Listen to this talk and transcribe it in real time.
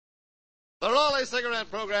The Raleigh Cigarette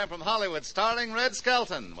Program from Hollywood, starring Red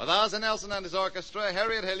Skelton, with Ozzie Nelson and his orchestra,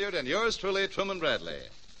 Harriet Hilliard, and yours truly, Truman Bradley.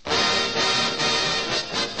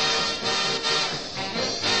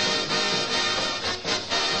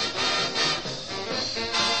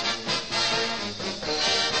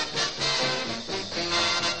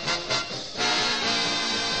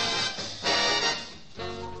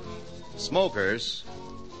 Smokers,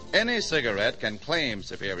 any cigarette can claim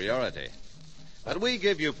superiority, but we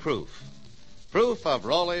give you proof. Proof of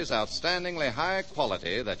Raleigh's outstandingly high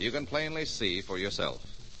quality that you can plainly see for yourself.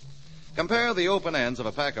 Compare the open ends of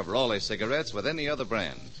a pack of Raleigh cigarettes with any other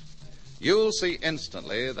brand. You'll see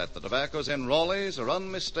instantly that the tobaccos in Raleigh's are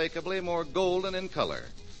unmistakably more golden in color.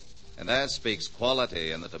 And that speaks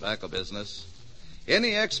quality in the tobacco business.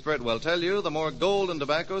 Any expert will tell you the more golden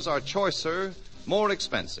tobaccos are choicer, more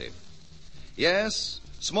expensive. Yes,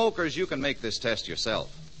 smokers, you can make this test yourself.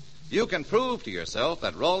 You can prove to yourself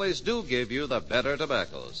that Raleigh's do give you the better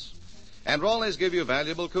tobaccos. And Raleigh's give you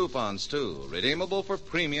valuable coupons, too, redeemable for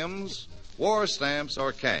premiums, war stamps,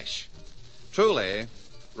 or cash. Truly,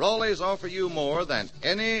 Raleigh's offer you more than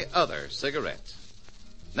any other cigarette.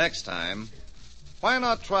 Next time, why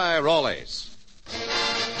not try Raleigh's?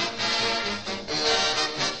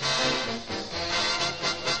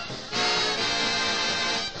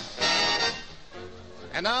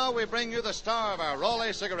 And now we bring you the star of our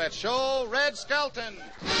Raleigh Cigarette Show, Red Skelton.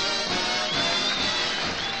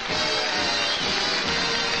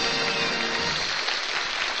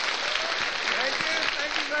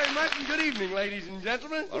 Thank you very much, and good evening, ladies and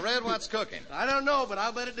gentlemen. Well, Red, what's cooking? I don't know, but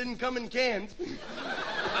I'll bet it didn't come in cans.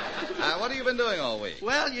 What have you been doing all week?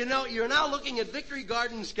 Well, you know, you're now looking at Victory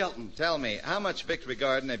Garden, Skelton. Tell me, how much Victory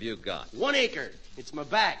Garden have you got? 1 acre. It's my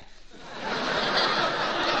back.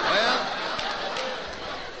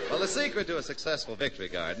 Well, the secret to a successful Victory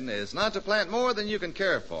Garden is not to plant more than you can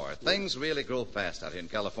care for. Things really grow fast out here in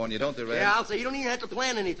California, don't they, Red? Yeah, I'll say you don't even have to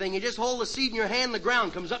plant anything. You just hold the seed in your hand, and the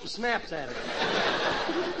ground comes up and snaps at it.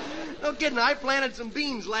 No kidding. I planted some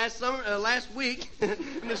beans last week, and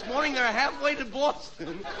this morning they're halfway to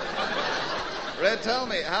Boston. Red, tell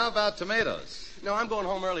me, how about tomatoes? No, I'm going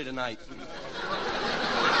home early tonight.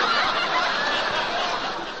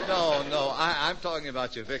 No, I'm talking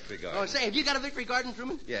about your Victory Garden. Oh, say, have you got a Victory Garden,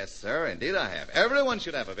 Truman? Yes, sir, indeed I have. Everyone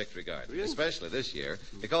should have a Victory Garden, really? Especially this year,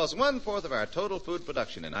 because 1/4 of our total food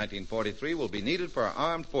production in 1943 will be needed for our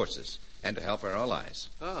armed forces and to help our allies.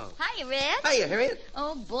 Oh. Hiya, Red. Hiya, Harriet.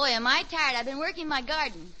 Oh, boy, am I tired. I've been working my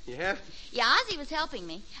garden. You have? Yeah, Ozzie was helping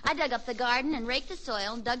me. I dug up the garden and raked the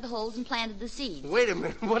soil and dug the holes and planted the seeds. Wait a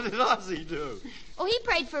minute. What did Ozzie do? Oh, he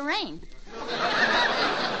prayed for rain.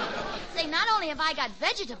 Say, not only have I got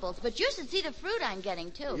vegetables, but you should see the fruit I'm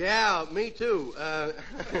getting, too. Yeah, me too.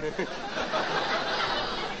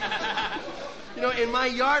 You know, in my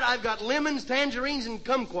yard, I've got lemons, tangerines, and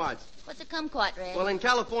kumquats. What's a kumquat, Red? Well, in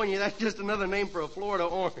California, that's just another name for a Florida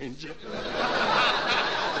orange.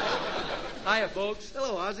 Hiya, folks.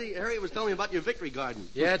 Hello, Ozzie. Harriet was telling me about your Victory Garden.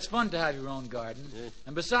 Yeah, it's fun to have your own garden. Yeah.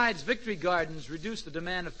 And besides, Victory Gardens reduce the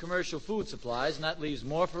demand of commercial food supplies, and that leaves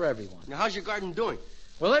more for everyone. Now, how's your garden doing?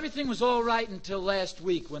 Well, everything was all right until last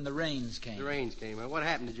week when the rains came. The rains came. What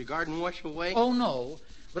happened? Did your garden wash away? Oh, no.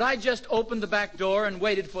 But I just opened the back door and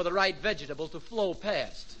waited for the right vegetable to flow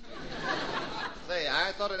past. Say,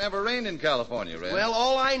 I thought it never rained in California, Red. Well,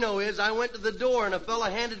 all I know is I went to the door and a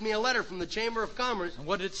fella handed me a letter from the Chamber of Commerce. And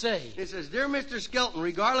what did it say? It says, Dear Mr. Skelton,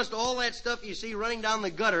 regardless of all that stuff you see running down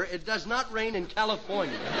the gutter, it does not rain in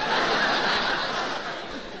California.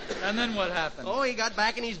 And then what happened? Oh, he got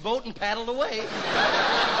back in his boat and paddled away.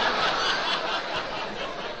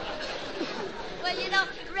 Well, you know,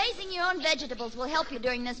 raising your own vegetables will help you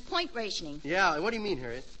during this point rationing. Yeah, what do you mean,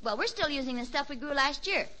 Harriet? Well, we're still using the stuff we grew last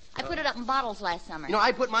year. I put it up in bottles last summer. You know,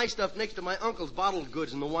 I put my stuff next to my uncle's bottled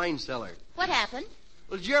goods in the wine cellar. What happened?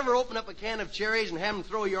 Well, did you ever open up a can of cherries and have them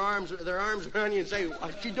throw their arms around you and say,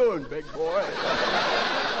 what you doing, big boy?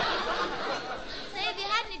 Say, have you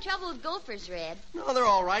had any trouble with gophers, Red? No, they're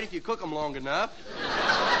all right if you cook them long enough.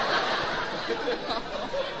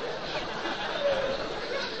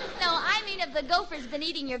 No, I mean if the gophers been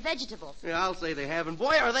eating your vegetables. Yeah, I'll say they have. And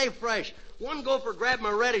boy, are they fresh. One gopher grabbed my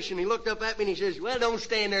radish and he looked up at me and he says, well, don't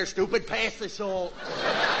stand there, stupid. Pass the salt.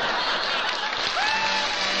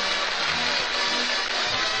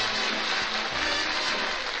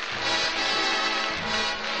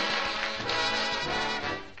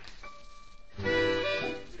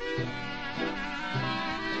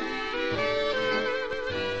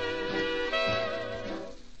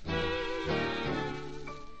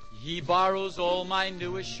 He borrows all my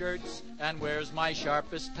newest shirts and wears my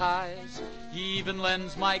sharpest ties. He even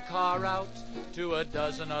lends my car out to a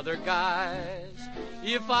dozen other guys.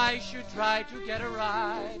 If I should try to get a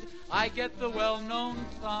ride, I get the well-known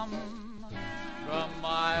thumb from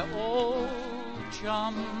my old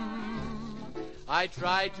chum. I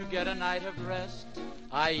try to get a night of rest,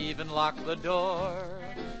 I even lock the door,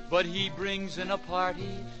 but he brings in a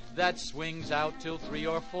party that swings out till 3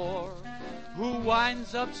 or 4, who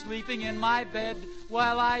winds up sleeping in my bed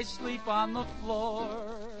while I sleep on the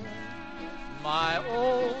floor. My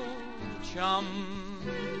old chum,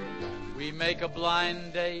 we make a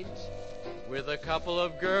blind date with a couple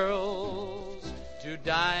of girls to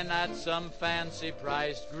dine at some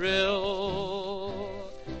fancy-priced grill.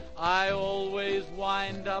 I always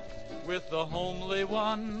wind up with the homely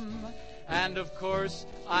one, and of course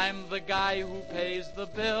I'm the guy who pays the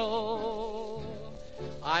bill.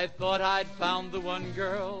 I thought I'd found the one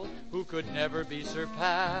girl who could never be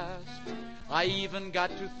surpassed. I even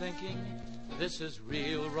got to thinking, this is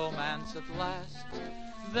real romance at last.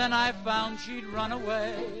 Then I found she'd run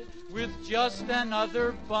away with just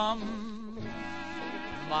another bum,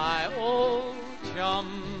 my old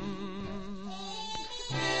chum.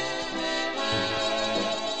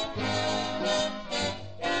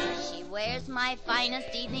 She wears my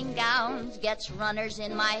finest evening gowns, gets runners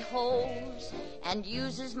in my hose, and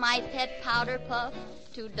uses my pet powder puff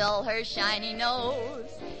to dull her shiny nose.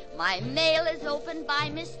 My mail is opened by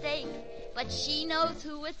mistake, but she knows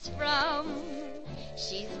who it's from.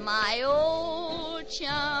 She's my old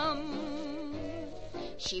chum.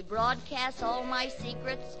 She broadcasts all my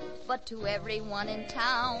secrets, but to everyone in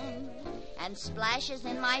town, and splashes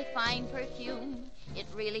in my fine perfume. It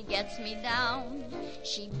really gets me down.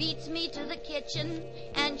 She beats me to the kitchen,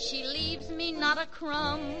 and she leaves me not a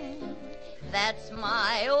crumb. That's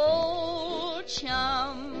my old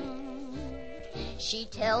chum. She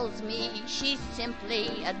tells me she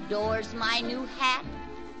simply adores my new hat.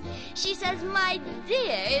 She says, my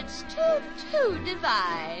dear, it's too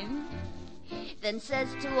divine. Then says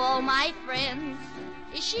to all my friends,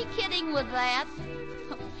 is she kidding with that?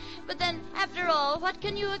 But then, after all, what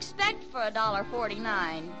can you expect for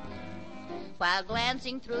 $1.49? While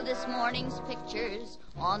glancing through this morning's pictures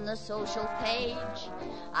on the social page,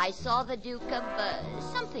 I saw the Duke of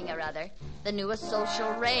something or other, the newest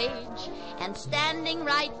social rage, and standing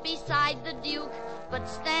right beside the Duke, but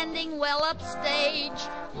standing well upstage,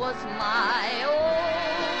 was my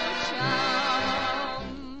old chum.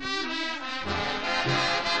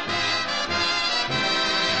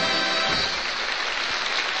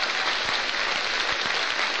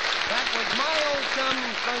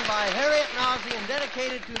 Sung by Harriet Nosey and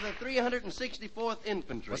dedicated to the 364th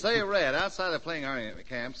Infantry. Well, say, Red, outside of playing army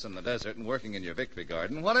camps in the desert and working in your victory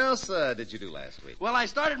garden, what else did you do last week? Well, I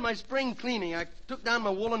started my spring cleaning. I took down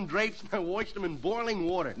my woolen drapes and I washed them in boiling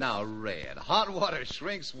water. Now, Red, hot water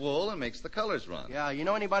shrinks wool and makes the colors run. Yeah, you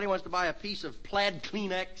know anybody wants to buy a piece of plaid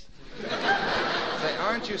Kleenex? Say,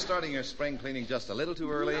 aren't you starting your spring cleaning just a little too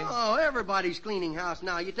early? No, everybody's cleaning house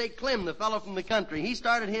now. You take Clem, the fellow from the country. He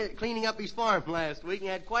started cleaning up his farm last week and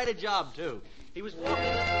had quite a job, too. He was walking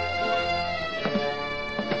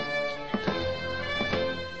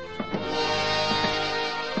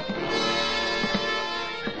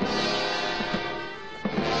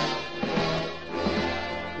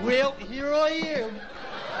Well, here I am.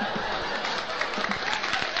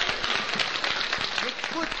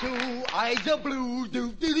 6'2", eyes are blue,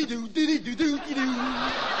 do-do-do-do-do-do-do-do-do.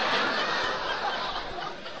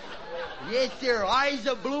 Yes, sir, eyes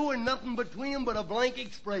are blue and nothing between them but a blank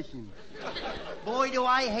expression. Boy, do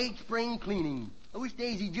I hate spring cleaning. I wish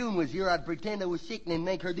Daisy June was here. I'd pretend I was sick and then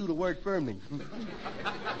make her do the work for me.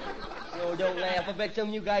 Oh, don't laugh. I bet some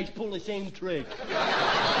of you guys pull the same trick.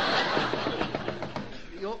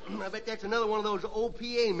 I bet that's another one of those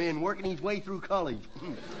OPA men working his way through college.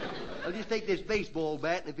 I'll just take this baseball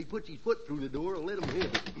bat, and if he puts his foot through the door, I'll let him hit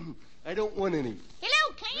it. I don't want any.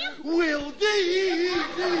 Hello, Clem. Will Hey,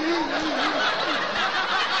 Clem,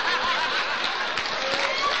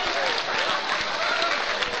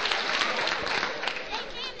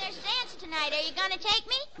 there's a dance tonight. Are you going to take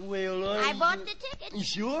me? Well, I bought the ticket.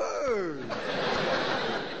 Sure.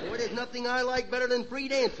 Boy, there's nothing I like better than free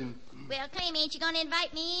dancing. Well, Clem, ain't you going to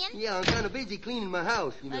invite me in? Yeah, I'm kind of busy cleaning my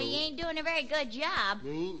house, you know. Well, you ain't doing a very good job.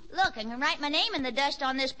 You ain't? Look, I can write my name in the dust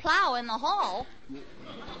on this plow in the hall.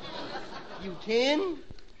 You can?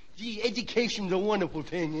 Gee, education's a wonderful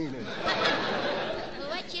thing, ain't it? Well,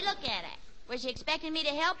 what you look at it? Was you expecting me to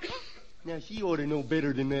help you? Now, she ought to know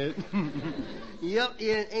better than that. Yep,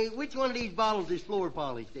 yeah. Hey, which one of these bottles is floor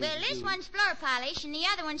polish? Well, this one's floor polish and the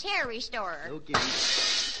other one's hair restorer. Okay.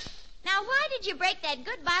 Now, Now, why did you break that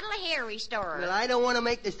good bottle of hair restorer? Well, I don't want to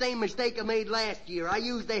make the same mistake I made last year. I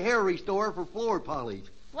used the hair restorer for floor polish.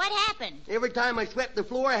 What happened? Every time I swept the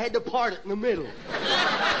floor, I had to part it in the middle. Well,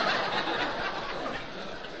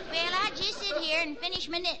 I'll just sit here and finish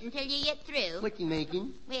my knitting until you get through. What you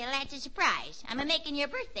making? Well, that's a surprise. I'm making your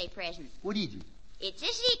birthday present. What is it? It's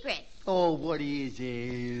a secret. Oh, what is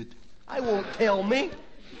it? I won't tell me.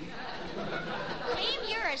 Clem,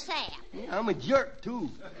 you're a sap. Yeah, I'm a jerk, too.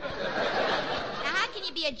 Now, how can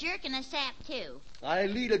you be a jerk and a sap, too? I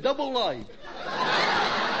lead a double life.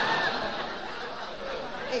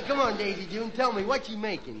 Hey, come on, Daisy June. Tell me, what you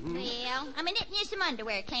making? Well, I'm knitting you some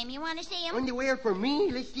underwear, Clem. You want to see 'em? Underwear for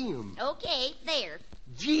me? Let's see 'em. Okay, there.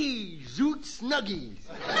 Gee, zoot snuggies.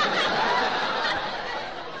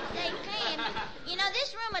 Say, Clem, you know,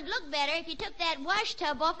 this room would look better if you took that wash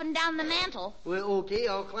tub off and down the mantel. Well, okay,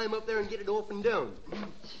 I'll climb up there and get it off and down.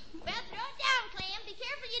 Well, throw it down, Clem. Be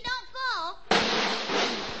careful you don't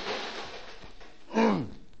fall.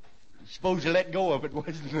 Suppose you let go of it,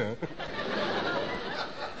 wasn't it?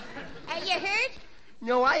 Are you hurt?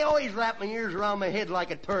 No, I always wrap my ears around my head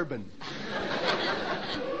like a turban.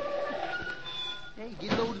 Hey,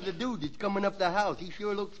 get low to the dude that's coming up the house. He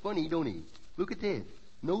sure looks funny, don't he? Look at that.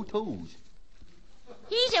 No toes.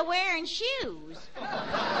 He's a-wearing shoes.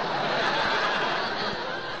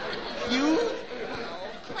 Shoes?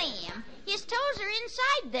 Clem, his toes are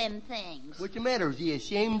inside them things. What's the matter? Is he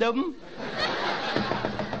ashamed of them?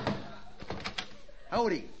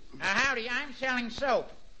 Howdy. Howdy, I'm selling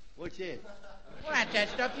soap. What's that? Well, that's that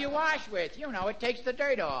stuff you wash with. You know, it takes the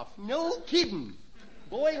dirt off. No kidding.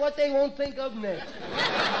 Boy, what they won't think of next.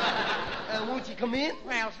 Won't you come in?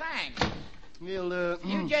 Well, thanks. Well,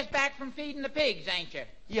 You just back from feeding the pigs, ain't you?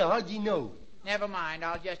 Yeah, how'd you know? Never mind,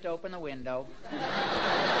 I'll just open the window.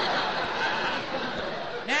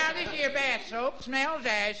 Now, this here bath soap smells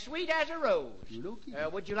as sweet as a rose. No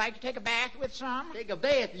kidding. Would you like to take a bath with some? Take a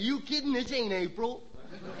bath? Are you kidding? This ain't April.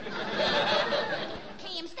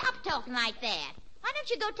 Clem, stop talking like that. Why don't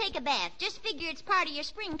you go take a bath? Just figure it's part of your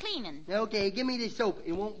spring cleaning. Okay, give me the soap.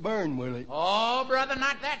 It won't burn, will it? Oh, brother,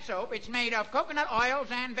 not that soap. It's made of coconut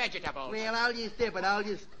oils and vegetables. Well, I'll just step it. I'll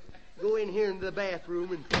just go in here into the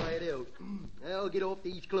bathroom and try it out. I'll get off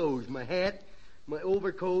these clothes. My hat, my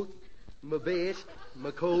overcoat, my vest,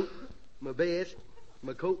 my coat, my vest,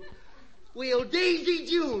 my coat. Well, Daisy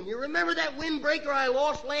June, you remember that windbreaker I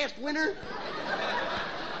lost last winter?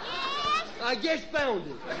 Yes? I just found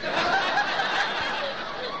it.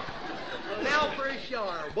 Well, now for a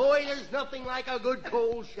shower. Boy, there's nothing like a good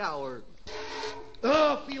cold shower.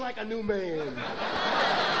 Oh, I feel like a new man.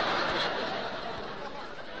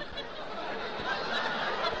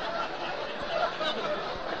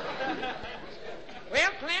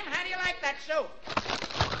 Well, Clem, how do you like that soap?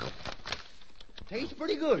 Tastes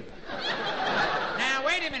pretty good. Now,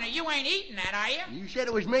 wait a minute. You ain't eating that, are you? You said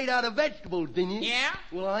it was made out of vegetables, didn't you? Yeah?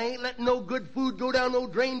 Well, I ain't letting no good food go down no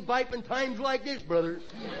drain pipe in times like this, brother.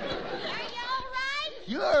 Are you all right?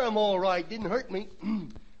 Sure, I'm all right. Didn't hurt me.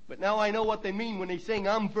 But now I know what they mean when they sing,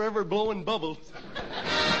 I'm forever blowing bubbles.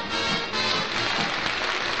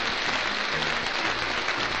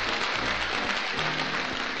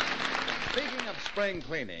 Speaking of spring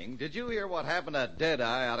cleaning, did you hear what happened at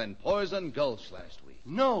Deadeye out in Poison Gulch last week?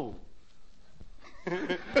 No.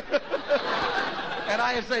 And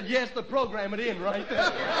I said yes to program it in right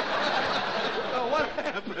there. Oh, what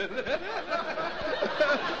happened?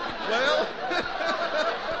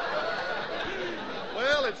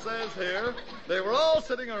 Well, it says here, they were all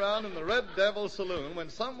sitting around in the Red Devil Saloon when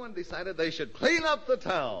someone decided they should clean up the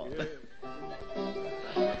town.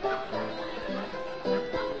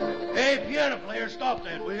 Hey, piano player, stop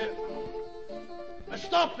that, will you?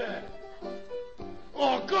 Stop that.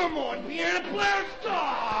 Oh, come on, piano player,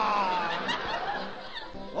 stop!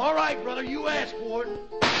 All right, brother, you asked for it.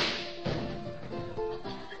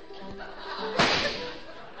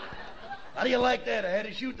 How do you like that? I had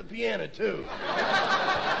to shoot the piano, too.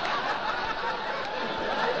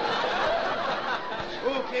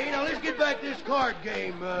 Okay, now let's get back to this card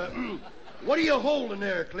game. What are you holding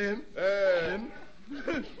there, Clem? Slim?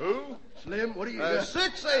 Who? Slim, what do you got?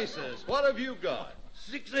 6 aces. What have you got?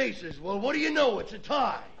 6 aces. Well, what do you know? It's a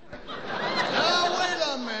tie. Now, wait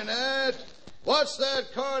a minute. What's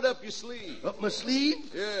that card up your sleeve? Up my sleeve?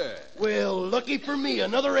 Yeah. Well, lucky for me,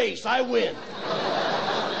 another ace. I win.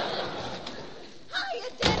 Hiya,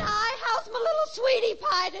 Deadeye. How's my little sweetie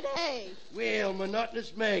pie today? Well,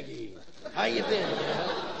 monotonous Maggie. How you been?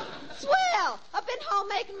 Swell. I've been home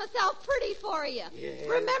making myself pretty for you. Yeah.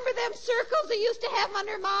 Remember them circles I used to have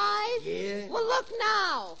under my eyes? Yeah. Well, look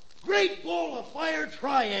now. Great ball of fire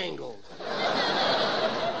triangles.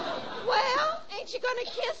 Well, ain't you gonna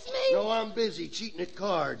kiss me? No, I'm busy cheating at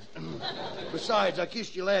cards. Besides, I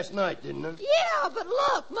kissed you last night, didn't I? Yeah, but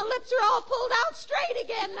look, my lips are all pulled out straight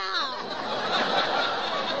again now.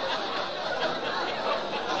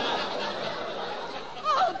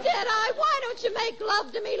 Oh, Deadeye, why don't you make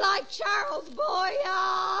love to me like Charles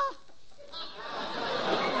Boyer?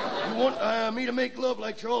 You want me to make love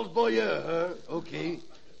like Charles Boyer, huh? Okay.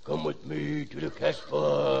 Come with me to the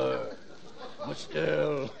Casbah.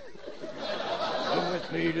 Mustel. Come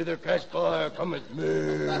with me to the Casbah. Come with me.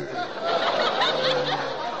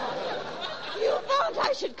 You thought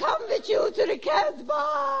I should come with you to the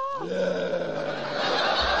Casbah. Yeah.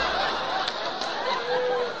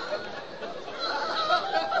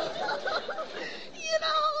 You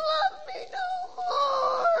don't love me no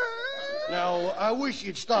more. Now, I wish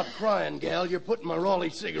you'd stop crying, gal. You're putting my Raleigh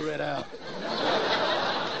cigarette out.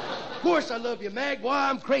 Of course I love you, Mag. Why,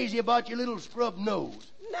 I'm crazy about your little scrub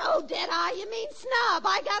nose. No, Deadeye, you mean snub.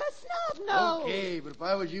 I got a snub nose. Okay, but if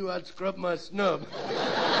I was you, I'd scrub my snub.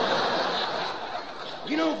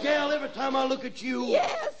 You know, gal, every time I look at you...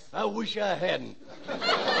 Yes? I wish I hadn't.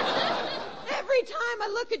 Every time I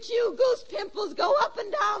look at you, goose pimples go up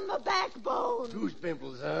and down my backbone. Goose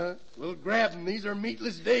pimples, huh? Well, grab them. These are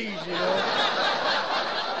meatless days, you know.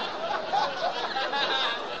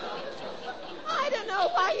 I don't know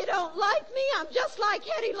why you don't like me. I'm just like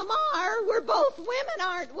Hedy Lamarr. We're both women,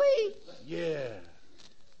 aren't we? Yeah.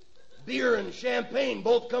 Beer and champagne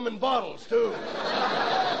both come in bottles, too.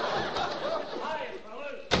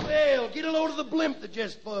 Well, get a load of the blimp that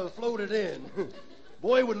just floated in.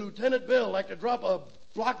 Boy, would Lieutenant Bill like to drop a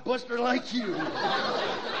blockbuster like you.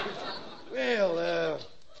 Well,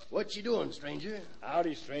 what you doing, stranger?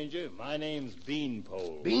 Howdy, stranger. My name's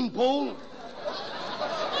Beanpole. Beanpole?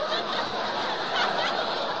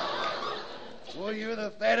 Boy, you're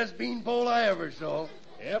the fattest beanpole I ever saw.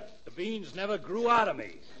 Yep, the beans never grew out of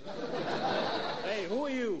me. Hey, who are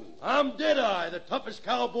you? I'm Deadeye, the toughest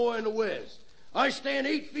cowboy in the West. I stand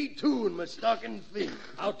 8 feet 2 in my stocking feet.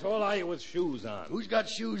 How tall are you with shoes on? Who's got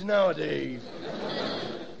shoes nowadays?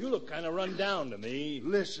 You look kind of run down to me.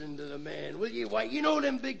 Listen to the man, will you? Why, you know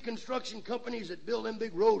them big construction companies that build them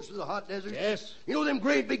big roads through the hot desert? Yes. You know them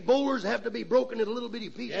great big boulders have to be broken into little bitty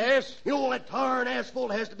pieces? Yes. You know all that tar and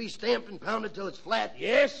asphalt has to be stamped and pounded till it's flat?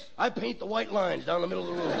 Yes. I paint the white lines down the middle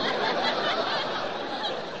of the road.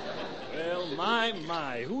 Well,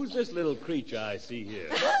 my, who's this little creature I see here?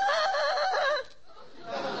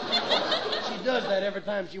 She does that every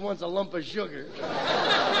time she wants a lump of sugar.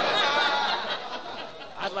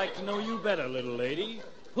 I'd like to know you better, little lady.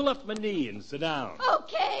 Pull up my knee and sit down.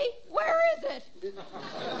 Okay, where is it?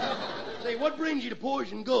 Say, what brings you to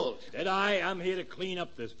Poison Gulch? Deadeye, I'm here to clean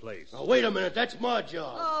up this place. Now, wait a minute, that's my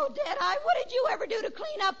job. Oh, Deadeye, what did you ever do to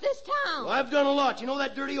clean up this town? Well, I've done a lot. You know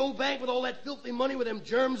that dirty old bank with all that filthy money with them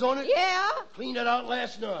germs on it? Yeah? Cleaned it out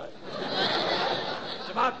last night. It's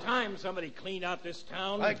about time somebody cleaned out this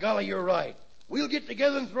town. By golly, you're right. We'll get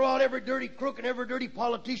together and throw out every dirty crook and every dirty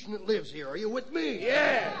politician that lives here. Are you with me?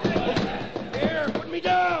 Yeah. Here, put me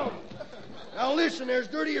down. Now, listen, there's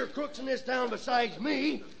dirtier crooks in this town besides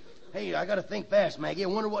me. Hey, I gotta think fast, Maggie. I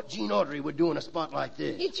wonder what Gene Autry would do in a spot like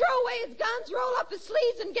this. He'd throw away his guns, roll up his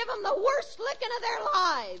sleeves, and give them the worst licking of their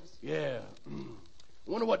lives. Yeah.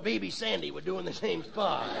 Wonder what Baby Sandy would do in the same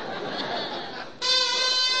spot.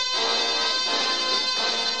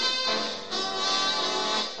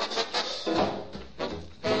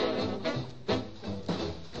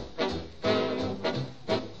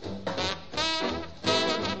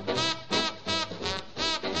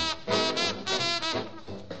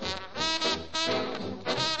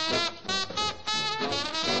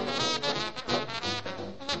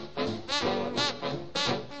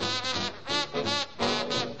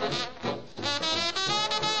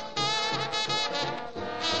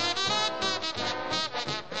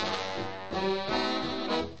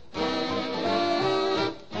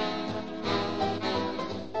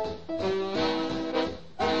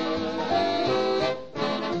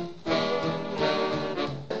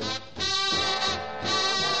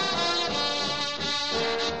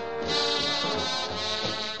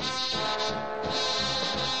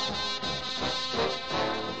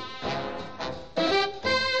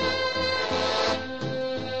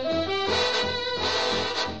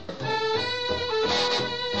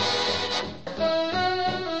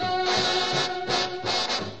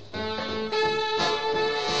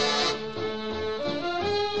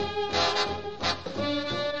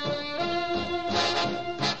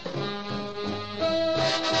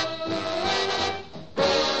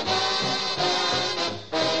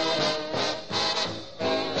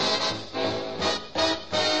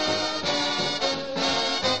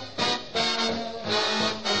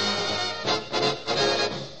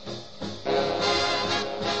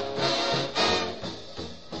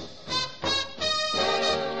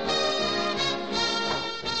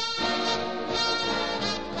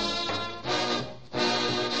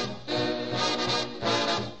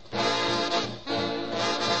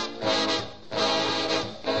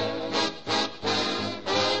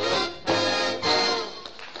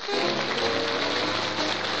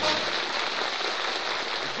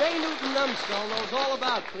 Skelton knows all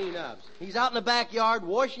about cleanups. He's out in the backyard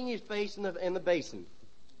washing his face in the basin.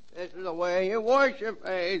 This is the way you wash your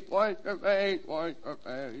face, wash your face, wash your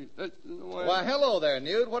face. This is the way. Why, hello there,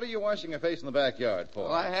 Newt. What are you washing your face in the backyard for?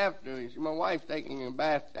 Well, I have to. You see, my wife's taking a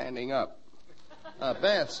bath standing up. A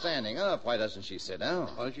bath standing up? Why doesn't she sit down?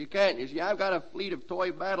 Well, she can't. You see, I've got a fleet of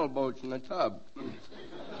toy battle boats in the tub.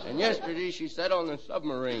 And yesterday she sat on the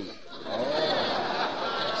submarine.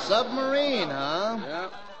 Oh. Submarine, huh? Yeah.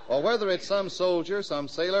 Well, whether it's some soldier, some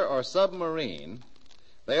sailor, or submarine,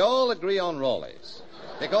 they all agree on Rollies.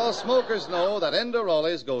 Because smokers know that into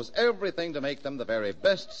Rollies goes everything to make them the very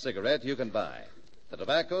best cigarette you can Buy. The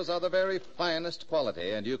tobaccos are the very finest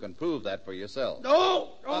quality, and you can prove that for yourself. No!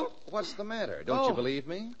 What's the matter? Don't you believe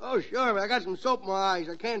me? Oh, sure. I got some soap in my eyes.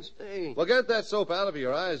 I can't stay. Well, get that soap out of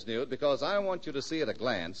your eyes, Newt, because I want you to see at a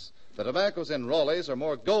glance the tobaccos in Rollies are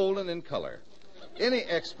more golden in color. Any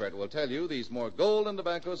expert will tell you these more golden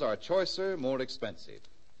tobaccos are choicer, more expensive.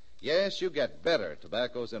 Yes, you get better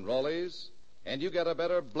tobaccos in Rollies, and you get a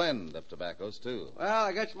better blend of tobaccos, too. Well,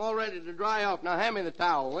 I got some all ready to dry off. Now, hand me the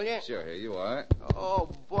towel, will you? Sure, here you are.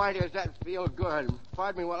 Oh, boy, does that feel good.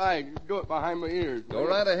 Pardon me while I do it behind my ears. Go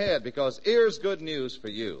right ahead, because here's good news for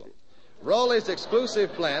you. Rollies'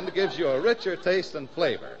 exclusive blend gives you a richer taste and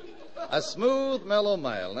flavor. A smooth, mellow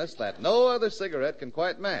mildness that no other cigarette can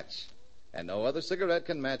quite match. And no other cigarette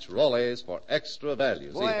can match Rollies for extra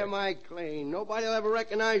values Boy, either. am I clean. Nobody will ever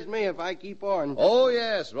recognize me if I keep on. Oh,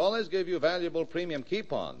 yes. Rollies give you valuable premium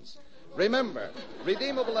coupons. Remember,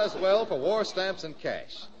 redeemable as well for war stamps and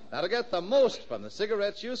cash. Now, to get the most from the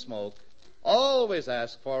cigarettes you smoke, always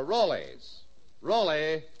ask for Rollies.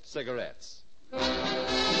 Rollie cigarettes.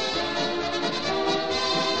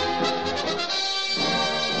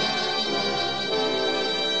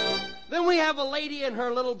 Then we have a lady and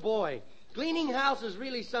her little boy. Cleaning house is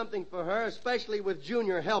really something for her, especially with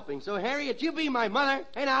Junior helping. So, Harriet, you be my mother,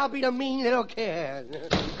 and I'll be the mean little kid. Junior,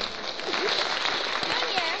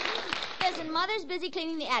 listen, Mother's busy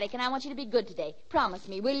cleaning the attic, and I want you to be good today. Promise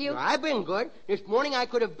me, will you? I've been good. This morning I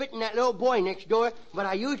could have bitten that little boy next door, but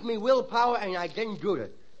I used me willpower, and I didn't do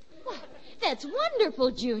it. Well, that's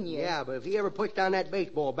wonderful, Junior. Yeah, but if he ever puts down that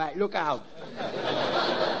baseball bat, look out.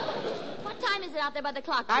 What time is it out there by the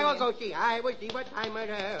clock, I Junior? will go see. I will see what time it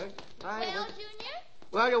is. Well, Junior?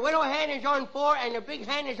 Well, the widow hand is on 4, and the big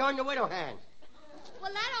hand is on the widow hand.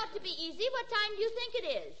 Well, that ought to be easy. What time do you think it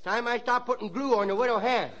is? Time I stop putting glue on the widow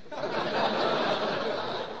hand.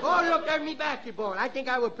 Oh, look, there's me basketball. I think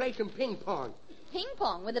I will play some ping pong. Ping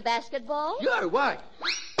pong with a basketball? Sure, what?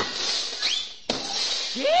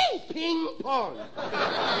 Gee, ping pong.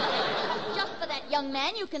 Just for that, young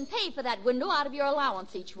man, you can pay for that window out of your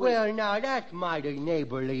allowance each week. Well, now, that's mighty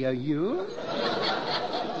neighborly of you.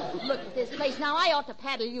 Look at this place. Now, I ought to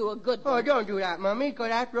paddle you a good one. Oh, don't do that, Mummy,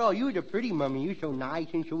 because after all, you're the pretty Mummy. You're so nice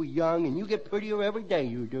and so young, and you get prettier every day,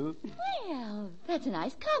 you do. Well, that's a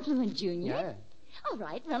nice compliment, Junior. Yeah. All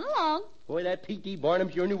right, run along. Boy, that P.T. Barnum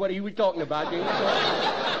sure knew what he was talking about, didn't he?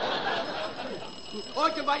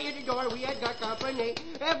 Oh, somebody at the door. We had got company.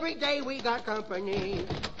 Every day we got company.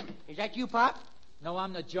 Is that you, Pop? No,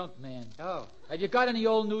 I'm the junk man. Oh. Have you got any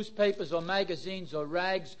old newspapers or magazines or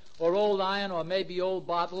rags or old iron or maybe old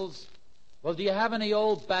bottles? Well, do you have any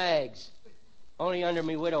old bags? Only under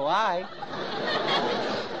me widow eye.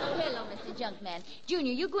 Hello, Mr. Junkman.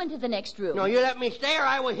 Junior, you go into the next room. No, you let me stay or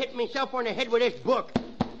I will hit myself on the head with this book.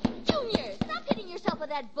 Junior, stop hitting yourself with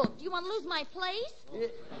that book. Do you want to lose my place?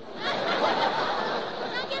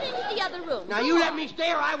 Now get into the other room. Now, Go you on. let me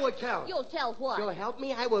stay or I will tell. You'll tell what? You'll help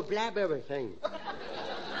me? I will blab everything.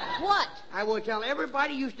 What? I will tell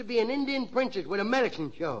everybody used to be an Indian princess with a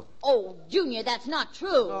medicine show. Oh, Junior, that's not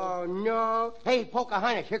true. Oh, no. Hey,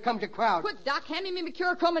 Pocahontas, here comes the crowd. Quick, Doc, hand me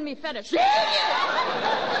Mercure comb and me fetish. Yeah!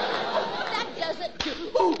 That does it.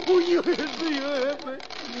 Oh, you hit me, you hit me.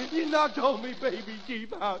 You knocked on me, baby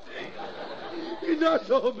teeth out. You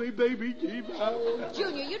knocked on me, baby teeth out.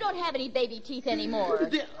 Junior, you don't have any baby teeth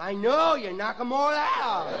anymore. I know, you knock them all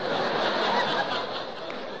out.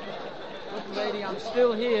 Look, lady, I'm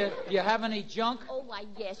still here. Do you have any junk? Oh, why,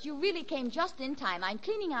 yes. You really came just in time. I'm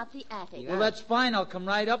cleaning out the attic. Well, that's fine. I'll come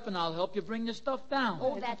right up and I'll help you bring the stuff down.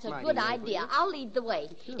 Oh, that's a mighty good noble. idea. I'll lead the way.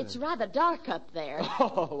 Sure. It's rather dark up there.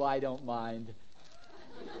 Oh, I don't mind.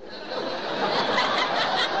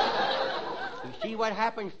 You see what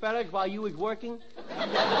happens, fellas, while you was working?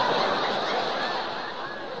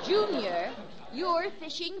 Junior, you're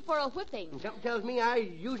fishing for a whipping. Something tells me I was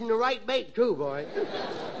using the right bait, too, boy.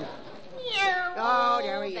 Oh,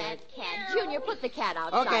 there he that is. cat. Junior, put the cat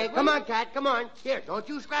outside. Okay, will come you? on, cat, come on. Here, don't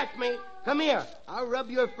you scratch me. Come here. I'll rub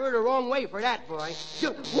your fur the wrong way for that, boy.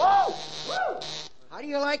 Whoa! Whoa! How do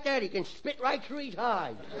you like that? He can spit right through his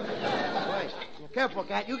hide. Right. Now, careful,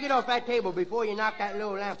 Cat. You get off that table before you knock that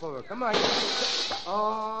little lamp over. Come on.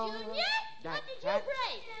 Oh. Junior, what did you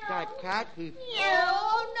break? That cat, he...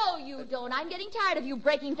 No, you don't. I'm getting tired of you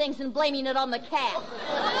breaking things and blaming it on the cat.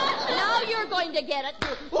 Now you're going to get it.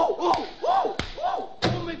 Oh,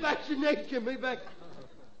 me vaccination, me back.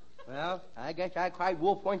 Well, I guess I cried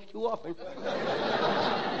wolf once too often.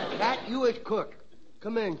 Cat, you as cook.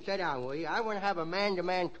 Come in, sit down, will you? I want to have a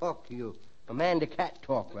man-to-man talk to you. A man-to-cat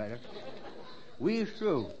talk, rather. We's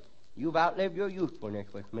through. You've outlived your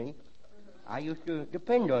usefulness with me. I used to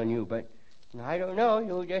depend on you, but I don't know.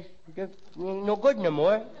 You just ain't no good no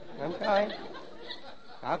more. I'm sorry.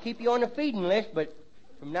 I'll keep you on the feeding list, but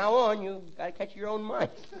from now on, you got to catch your own mice.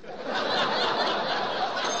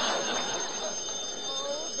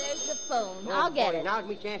 Oh, there's the phone. I'll get it. Now's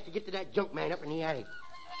my chance to get to that junk man up in the attic.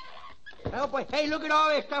 Oh, boy. Hey, look at all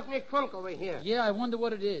this stuff in this trunk over here. Yeah, I wonder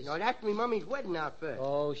what it is. No, that's me mummy's wedding outfit.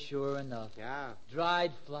 Oh, sure enough. Yeah.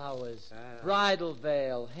 Dried flowers, bridal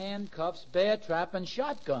veil, handcuffs, bear trap, and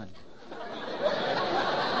shotgun.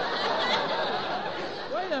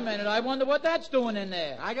 Wait a minute, I wonder what that's doing in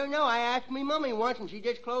there. I don't know. I asked me mummy once, and she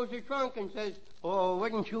just closed her trunk and says, "Oh,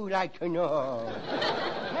 wouldn't you like to know?"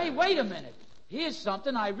 Hey, wait a minute. Here's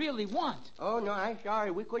something I really want. Oh, no, I'm sorry.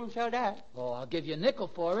 We couldn't sell that. Oh, I'll give you a nickel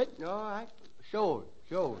for it. No, I... Sold.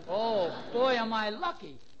 Oh, boy, am I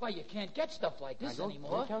lucky. Why, you can't get stuff like this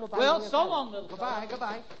anymore. Don't tell nobody. Well, so long, little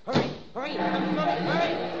Goodbye. Hurry. Hurry.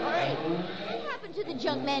 What happened to the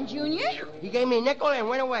junk man, Junior? He gave me a nickel and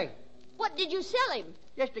went away. What did you sell him?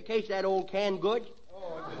 Just a case of that old canned goods.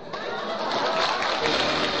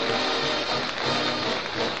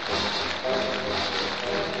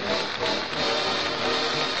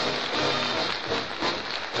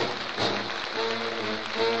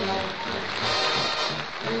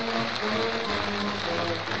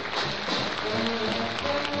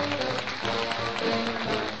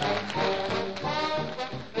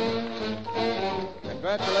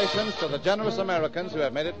 Congratulations to the generous Americans who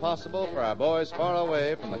have made it possible for our boys far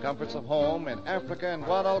away from the comforts of home in Africa and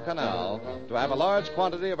Guadalcanal to have a large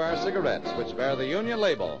quantity of our cigarettes, which bear the Union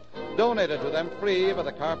label, donated to them free by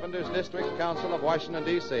the Carpenters District Council of Washington,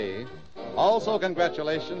 D.C. Also,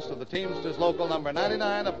 congratulations to the Teamsters Local Number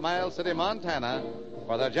 99 of Miles City, Montana,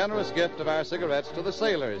 for their generous gift of our cigarettes to the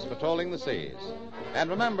sailors patrolling the seas. And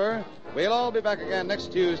remember, we'll all be back again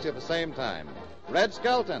next Tuesday at the same time. Red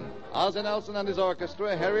Skelton, Ozzie Nelson and his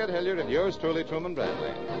orchestra, Harriet Hilliard, and yours truly, Truman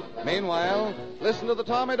Bradley. Meanwhile, listen to the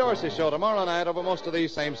Tommy Dorsey Show tomorrow night over most of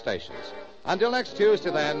these same stations. Until next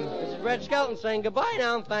Tuesday, then. This is Red Skelton saying goodbye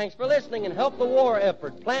now, and thanks for listening, and help the war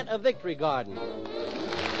effort. Plant a victory garden.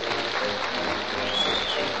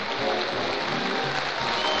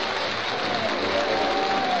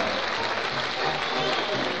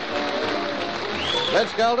 Red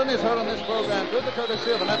Skelton is heard on this program through the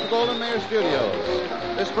courtesy of the Metro-Goldwyn-Mayer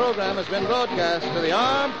Studios. This program has been broadcast to the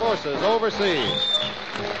armed forces overseas.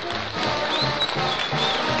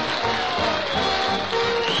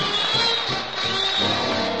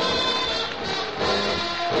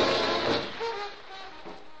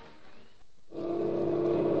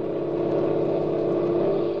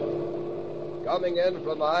 Coming in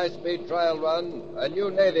from a high-speed trial run, a new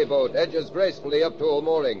Navy boat edges gracefully up to a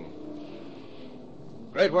mooring.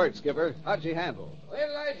 Great work, Skipper. How'd you handle?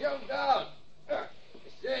 Well, I jumped out.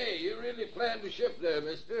 Say, you really planned the ship there,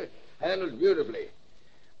 mister. Handled beautifully.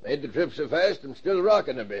 Made the trip so fast I'm still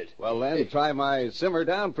rocking a bit. Well, then, try my simmer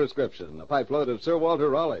down prescription, a pipe load of Sir Walter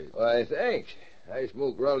Raleigh. Why, thanks. I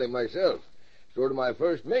smoke Raleigh myself. Sort of my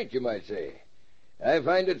first mate, you might say. I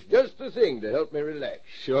find it's just the thing to help me relax.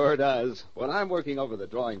 Sure does. When I'm working over the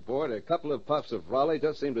drawing board, a couple of puffs of Raleigh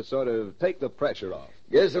just seem to sort of take the pressure off.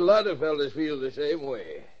 Guess a lot of fellas feel the same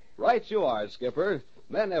way. Right you are, Skipper.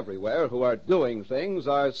 Men everywhere who are doing things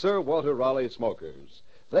are Sir Walter Raleigh smokers.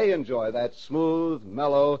 They enjoy that smooth,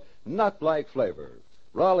 mellow, nut-like flavor.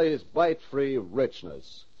 Raleigh's bite-free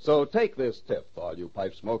richness. So take this tip, all you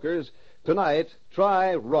pipe smokers. Tonight,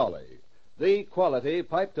 try Raleigh, the quality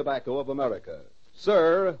pipe tobacco of America.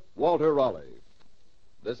 Sir Walter Raleigh.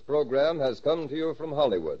 This program has come to you from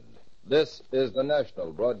Hollywood. This is the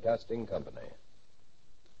National Broadcasting Company.